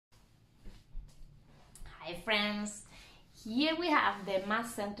friends. Here we have the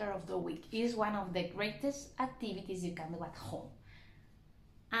math center of the week. It's one of the greatest activities you can do at home.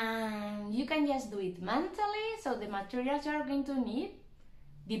 And you can just do it mentally, so the materials you are going to need,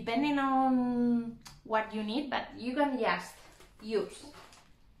 depending on what you need, but you can just use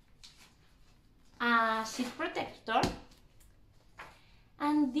a sheet protector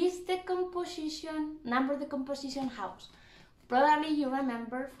and this number decomposition house. Probably you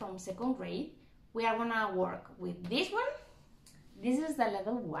remember from second grade, we are gonna work with this one. This is the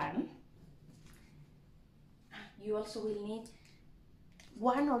level 1. You also will need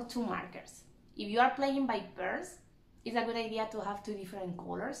 1 or 2 markers. If you are playing by pairs, it's a good idea to have 2 different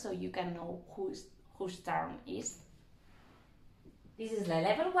colors so you can know whose turn is. This is the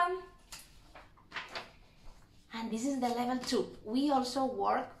level 1. And this is the level 2. We also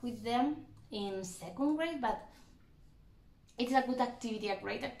work with them in second grade, but it's a good activity, a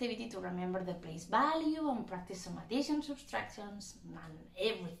great activity to remember the place value and practice some addition, subtractions, and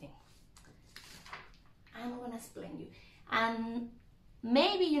everything. I'm gonna explain you. And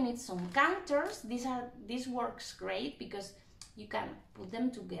maybe you need some counters. This works great because you can put them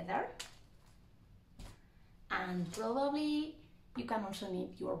together. And probably you can also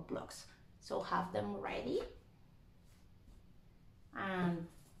need your blocks. So have them ready. And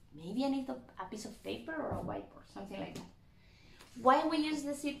maybe I need a piece of paper or a whiteboard, something like that. Why we use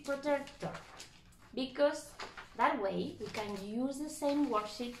the sheet protector? Because that way we can use the same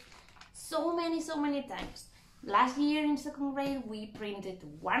worksheet so many times. Last year in second grade we printed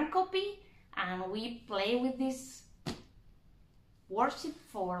 1 copy and we play with this worksheet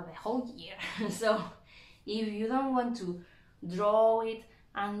for the whole year. So if you don't want to draw it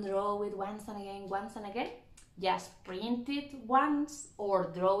and draw it once and again, just print it once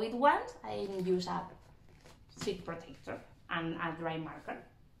or draw it once and use a sheet protector and a dry marker.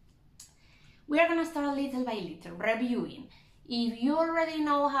 We are gonna start little by little, reviewing. If you already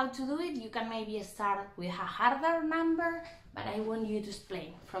know how to do it, you can maybe start with a harder number, but I want you to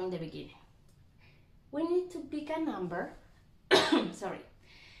explain from the beginning. We need to pick a number, sorry.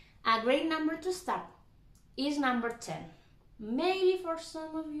 A great number to start is number 10. Maybe for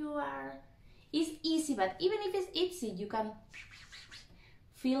some of you it's easy, but even if it's easy, you can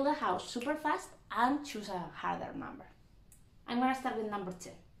fill the house super fast and choose a harder number. I'm gonna start with number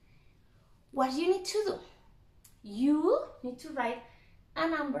 10. What you need to do? You need to write a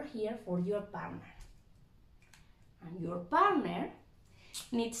number here for your partner. And your partner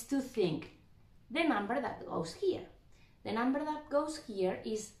needs to think the number that goes here. The number that goes here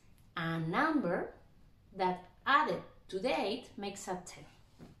is a number that added to the 8 makes a 10.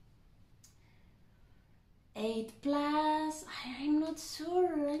 8 plus, I'm not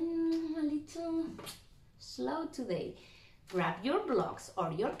sure, I'm a little slow today. Grab your blocks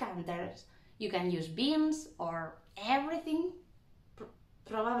or your counters. You can use beans or everything,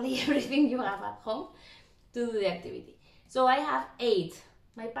 probably everything you have at home to do the activity. So I have 8.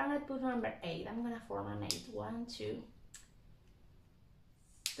 My partner put number 8. I'm gonna form an 8. 1, 2,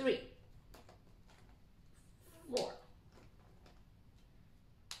 3, 4,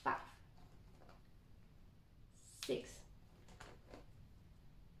 5, 6,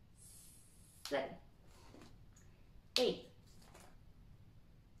 7, 8.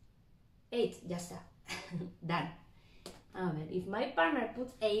 8, just done. If my partner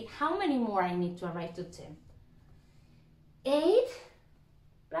puts 8, how many more I need to arrive to 10? 8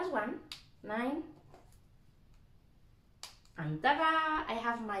 plus 1, 9. And ta-da! I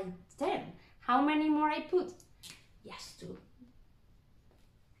have my 10. How many more I put? Yes, 2.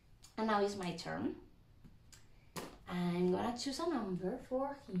 And now it's my turn. I'm gonna choose a number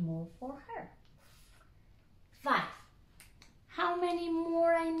for him or for her. 5. How many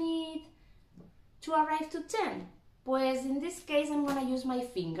more I need to arrive to 10? Pues in this case I'm gonna use my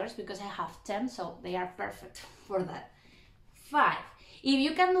fingers because I have 10, so they are perfect for that. 5. If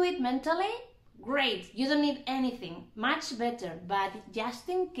you can do it mentally, great, you don't need anything, much better, but just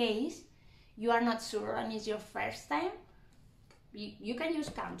in case you are not sure and it's your first time, you can use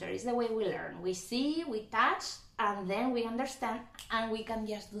counter. It's the way we learn. We see, we touch, and then we understand, and we can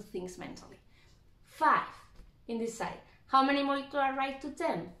just do things mentally. 5 in this side. How many more to arrive to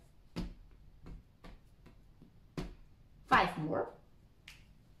 10? 5 more.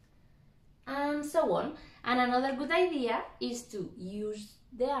 And so on. And another good idea is to use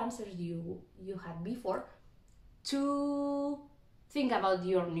the answers you had before to think about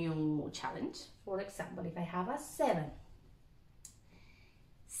your new challenge. For example, if I have a 7,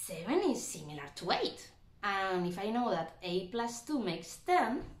 7 is similar to 8. And if I know that 8 plus 2 makes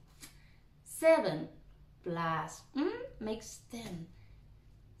 10, 7 plus makes 10.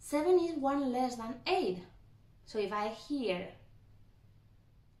 7 is 1 less than 8. So if I here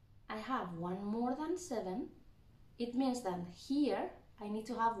I have 1 more than 7, it means that here I need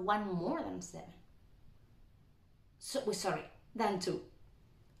to have 1 more than 7. So, sorry, than 2.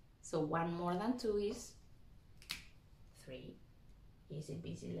 So 1 more than 2 is 3. Easy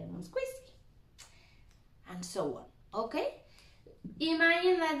peasy lemon squeezy. And so on, okay?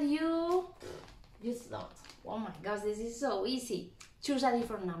 Imagine that you thought, oh my gosh, this is so easy. Choose a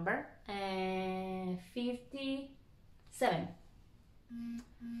different number. 57.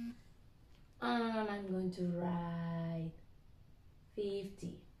 And I'm going to write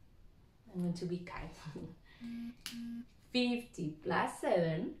 50. I'm going to be kind. 50 plus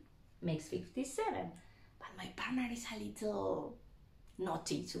 7 makes 57. But my partner is a little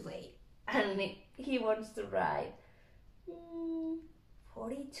naughty today. And he wants to write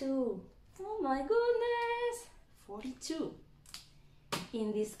 42. Oh my goodness. 42.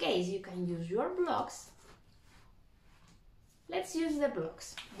 In this case, you can use your blocks. Let's use the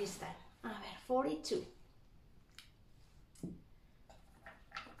blocks this time. A ver, 42.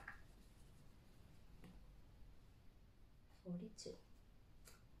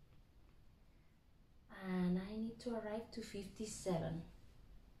 And I need to arrive to 57.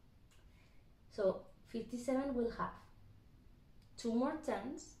 So 57 will have 2 more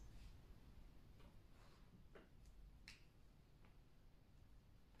 10s,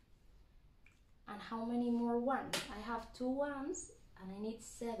 and how many more 1s? I have 2 1s and I need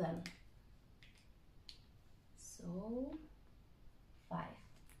 7. So 5.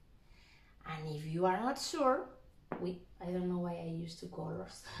 And if you are not sure, I don't know why I used 2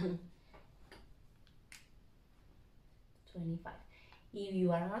 colors. 25. If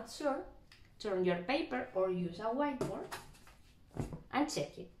you are not sure, turn your paper or use a whiteboard and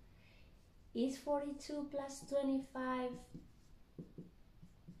check it. Is 42 plus 25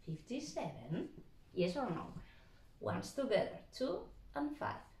 57? Yes or no? Ones together, 2 and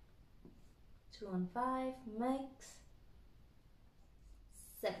 5. 2 and 5 makes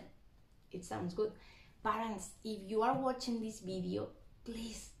 7. It sounds good. Parents, if you are watching this video,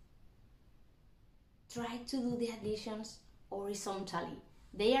 please try to do the additions horizontally.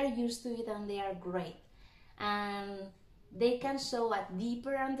 They are used to it and they are great. And they can show a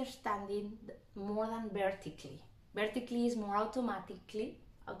deeper understanding more than vertically. Vertically is more automatic.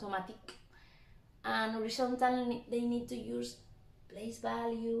 And horizontally, they need to use place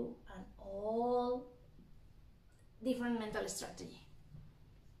value and all different mental strategy.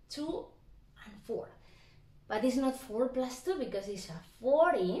 2 and 4. But it's not 4 plus 2 because it's a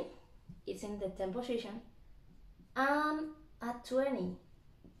 40. It's in the 10th position. And a 20.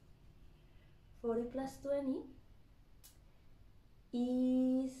 40 plus 20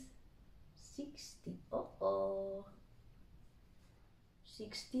 is 60.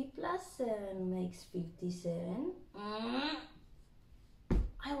 60 plus 7 makes 57.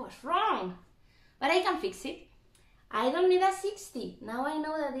 I was wrong. But I can fix it. I don't need a 60. Now I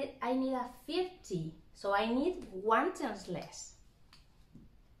know that I need a 50. So I need 1 tenth less.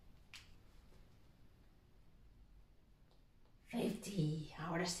 50.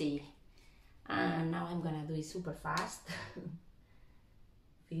 Ahora sí. And now I'm gonna do it super fast.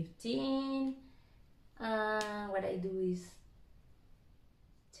 15. What I do is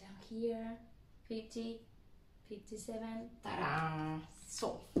 10 here, 50, 57. Ta-da!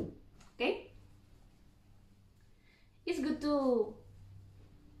 Solve. Okay? It's good to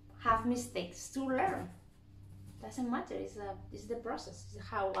have mistakes to learn. Doesn't matter. It's the process. It's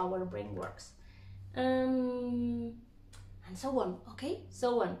how our brain works. And so on. Okay?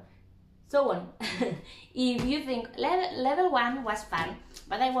 So on. If you think level 1 was fun,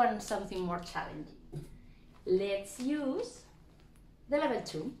 but I want something more challenging, let's use the level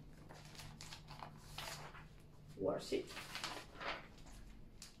 2 worksheet.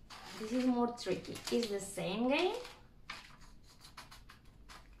 This is more tricky. It's the same game,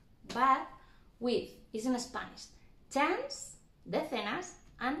 but it's in Spanish, tens, decenas,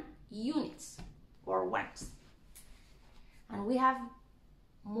 and units, or ones. And we have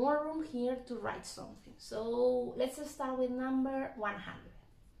more room here to write something. So let's start with number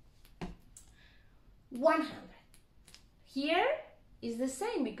 100. 100. Here is the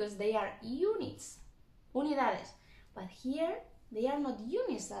same because they are units, unidades. But here they are not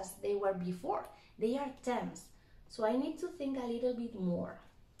units as they were before. They are tens. So I need to think a little bit more.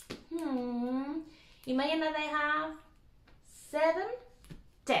 Imagine that I have 7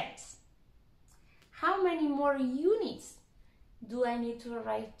 tens. How many more units do I need to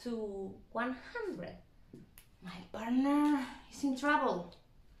arrive to 100? My partner is in trouble.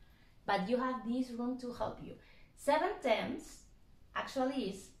 But you have this room to help you. 7 tenths actually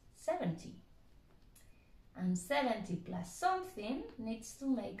is 70. And 70 plus something needs to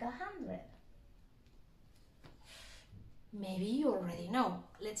make 100. Maybe you already know.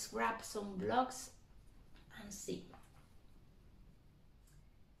 Let's grab some blocks and see.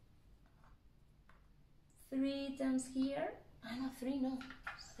 3 times here. I know 3, no,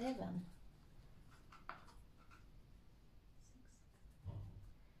 7.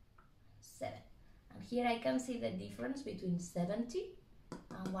 7. And here I can see the difference between 70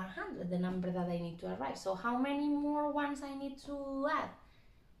 and 100, the number that I need to arrive. So how many more ones I need to add?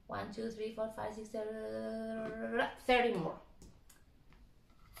 1, 2, 3, 4, 5, 6, 7, 30 more.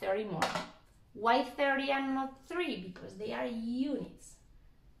 30 more. Why 30 and not 3? Because they are units.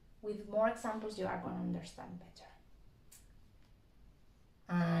 With more examples, you are going to understand better.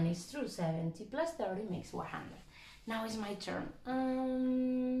 And it's true, 70 plus 30 makes 100. Now it's my turn.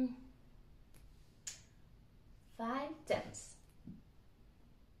 5 tenths.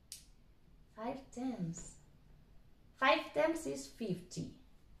 5 tenths. 5 tenths is 50.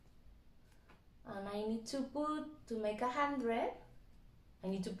 And I need to put, to make 100, I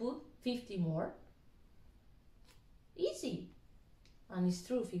need to put 50 more. Easy. And it's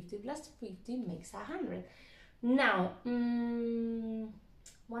true, 50 plus 50 makes 100. Now,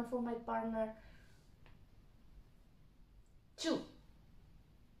 one for my partner. 2.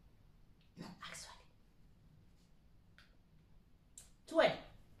 No, actually. 20.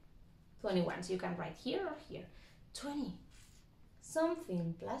 21, so you can write here or here. 20.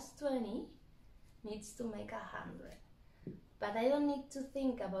 Something plus 20 needs to make 100. But I don't need to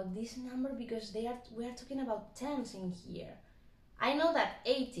think about this number because we are talking about tens in here. I know that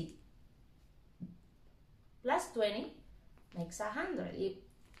 80 plus 20 makes 100.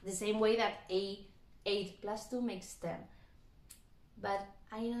 The same way that 8 plus 2 makes 10. But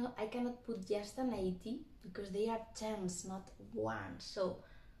I know I cannot put just an 80 because they are tens, not ones. So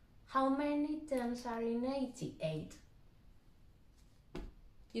how many tens are in 80? 8.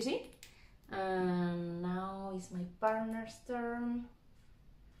 You see? And now it's my partner's turn.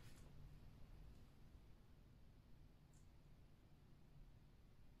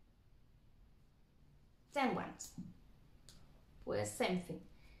 10 ones. Pues same thing.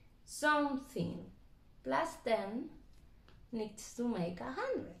 Something plus 10 needs to make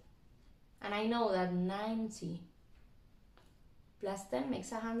 100. And I know that 90 plus 10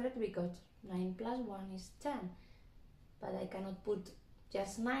 makes 100 because 9 plus 1 is 10. But I cannot put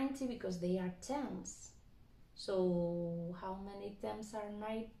just 90 because they are tens. So how many tens are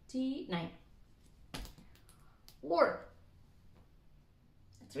 99? Or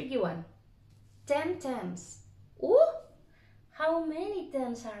a tricky one. 10 tens. Ooh! How many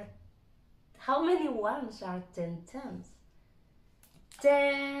ones are 10 tens?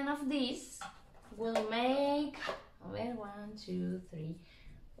 10 of these will make, 1, 2, 3,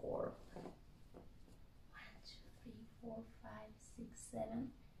 4, 1, 2, 3, 4, 5, 6,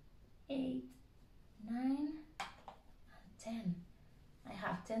 7, 8, 9, and 10. I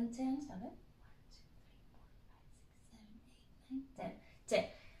have 10 tens, a ver. 1, 2, 3, 4, 5, 6, 7, 8, 9, 10.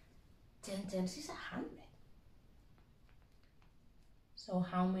 10 tens is 100. So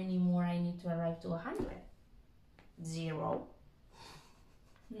how many more I need to arrive to 100? 0.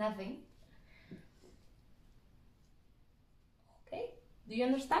 Nothing. Okay, do you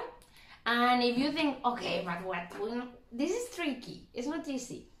understand? And if you think, okay, but what? This is tricky. It's not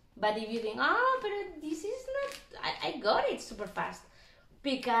easy. But if you think, oh, but this is not, I got it super fast.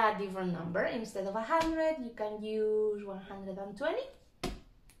 Pick a different number. Instead of 100, you can use 120.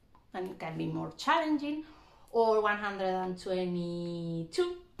 And it can be more challenging. Or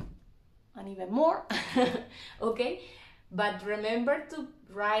 122. And even more. Okay? But remember to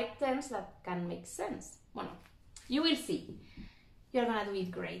write terms that can make sense. Well, you will see. You're gonna do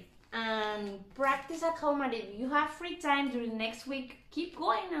it great. And practice at home, and if you have free time during next week, keep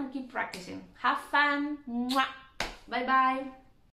going and keep practicing. Have fun. Mwah. Bye bye.